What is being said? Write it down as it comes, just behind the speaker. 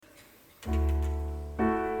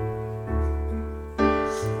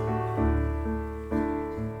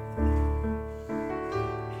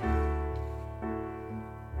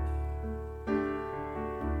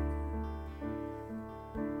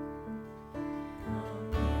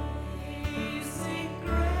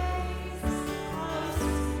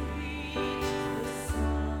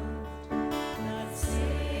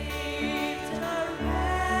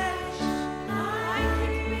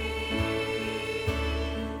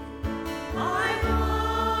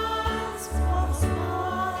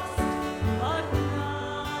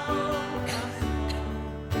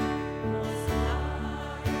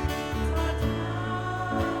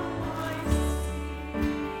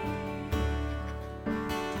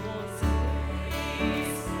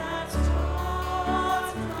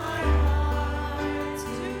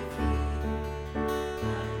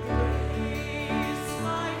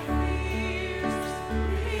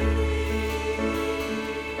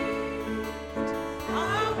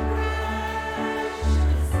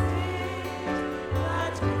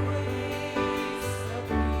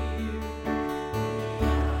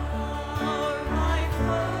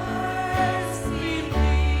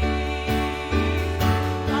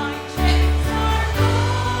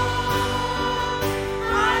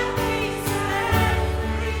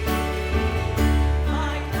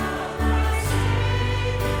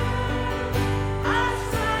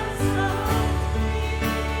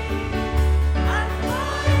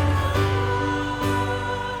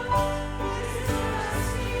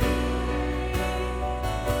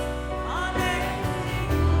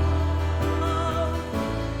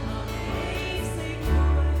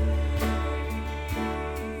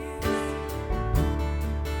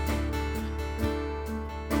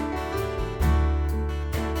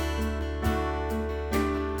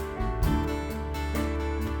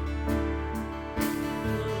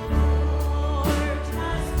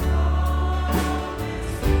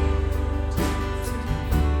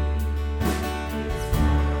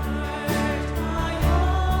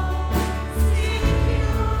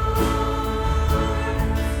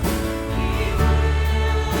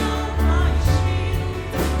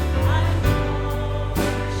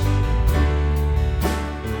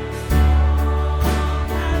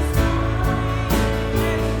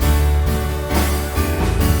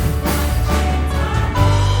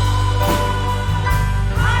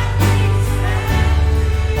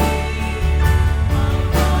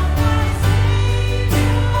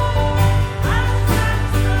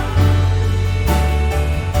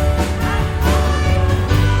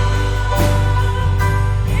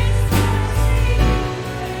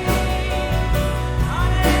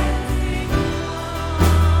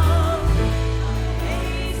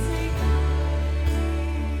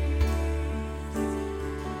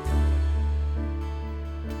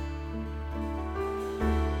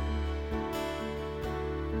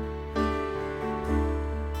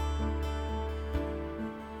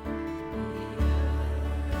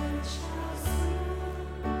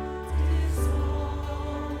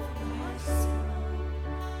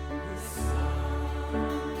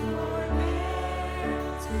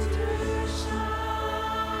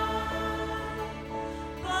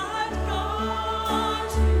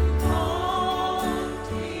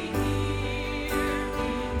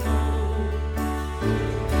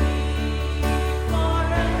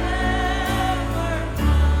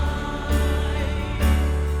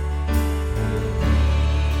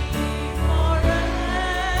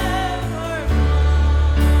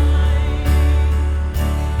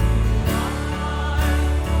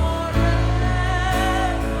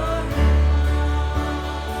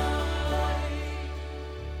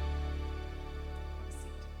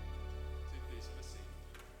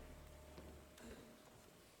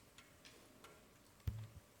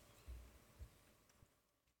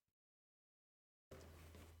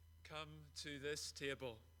come to this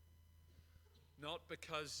table, not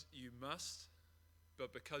because you must,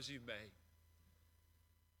 but because you may.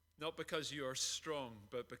 Not because you are strong,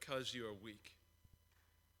 but because you are weak.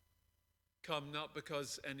 Come not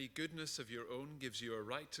because any goodness of your own gives you a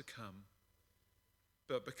right to come,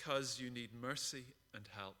 but because you need mercy and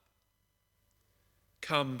help.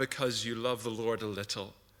 Come because you love the Lord a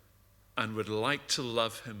little and would like to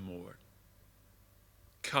love him more.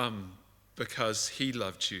 Come because he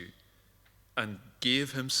loved you and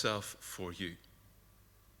gave himself for you.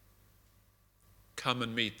 Come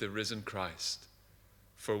and meet the risen Christ,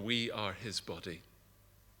 for we are his body.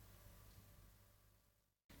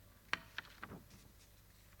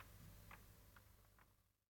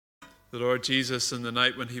 The Lord Jesus, in the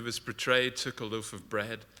night when he was betrayed, took a loaf of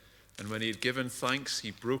bread, and when he had given thanks,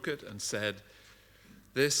 he broke it and said,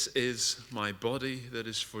 "This is my body that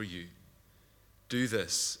is for you. Do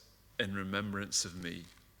this in remembrance of me."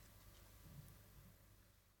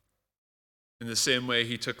 In the same way,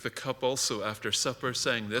 he took the cup also after supper,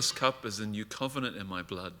 saying, "This cup is the new covenant in my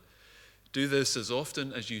blood. Do this as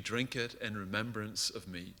often as you drink it in remembrance of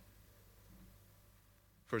me.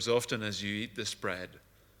 For as often as you eat this bread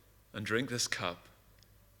and drink this cup,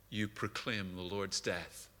 you proclaim the Lord's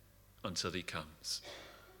death until he comes."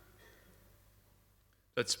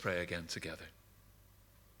 Let's pray again together.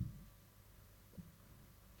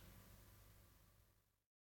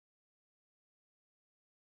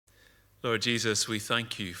 Lord Jesus, we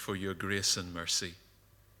thank you for your grace and mercy.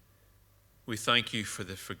 We thank you for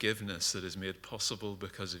the forgiveness that is made possible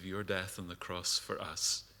because of your death on the cross for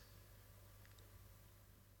us.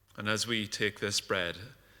 And as we take this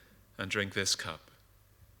bread and drink this cup,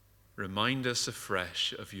 remind us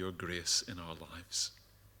afresh of your grace in our lives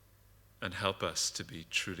and help us to be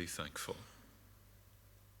truly thankful.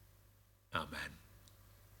 Amen.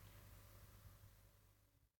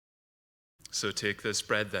 So take this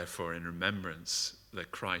bread, therefore, in remembrance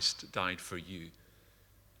that Christ died for you,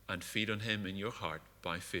 and feed on him in your heart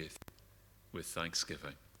by faith with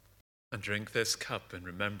thanksgiving. And drink this cup in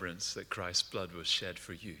remembrance that Christ's blood was shed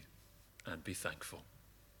for you, and be thankful.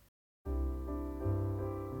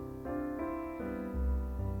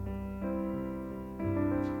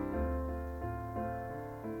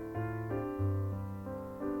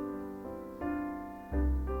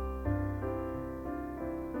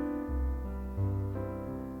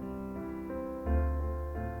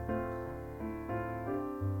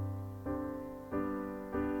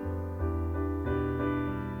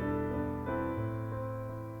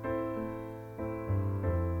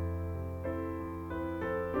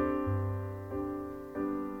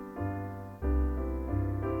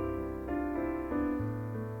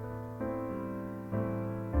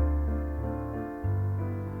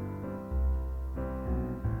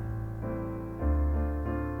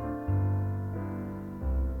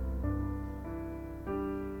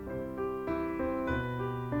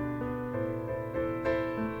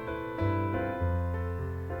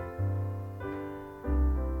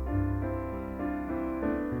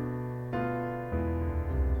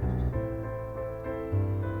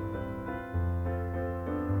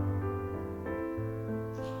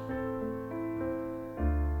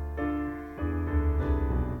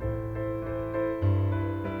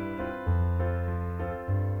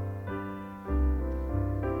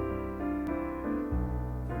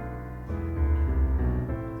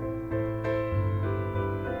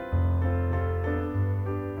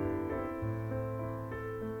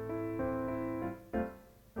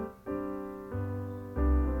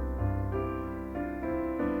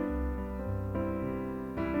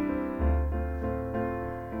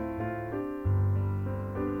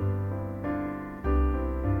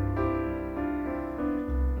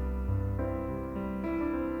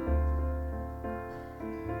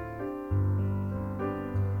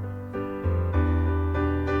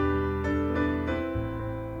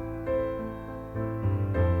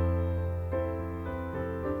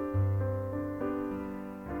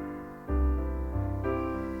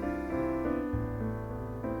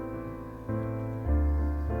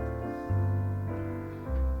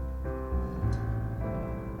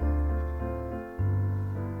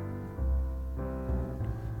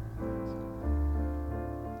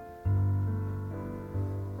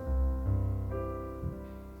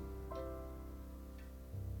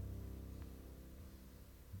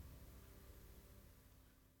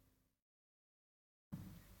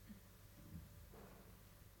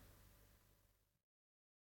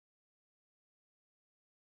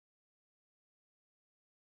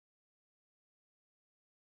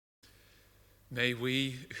 May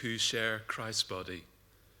we who share Christ's body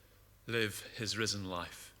live his risen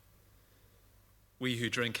life. We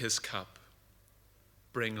who drink his cup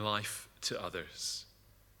bring life to others.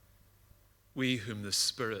 We whom the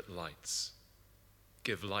Spirit lights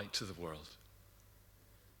give light to the world.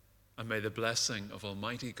 And may the blessing of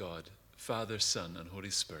Almighty God, Father, Son, and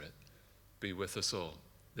Holy Spirit be with us all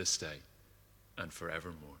this day and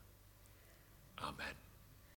forevermore. Amen.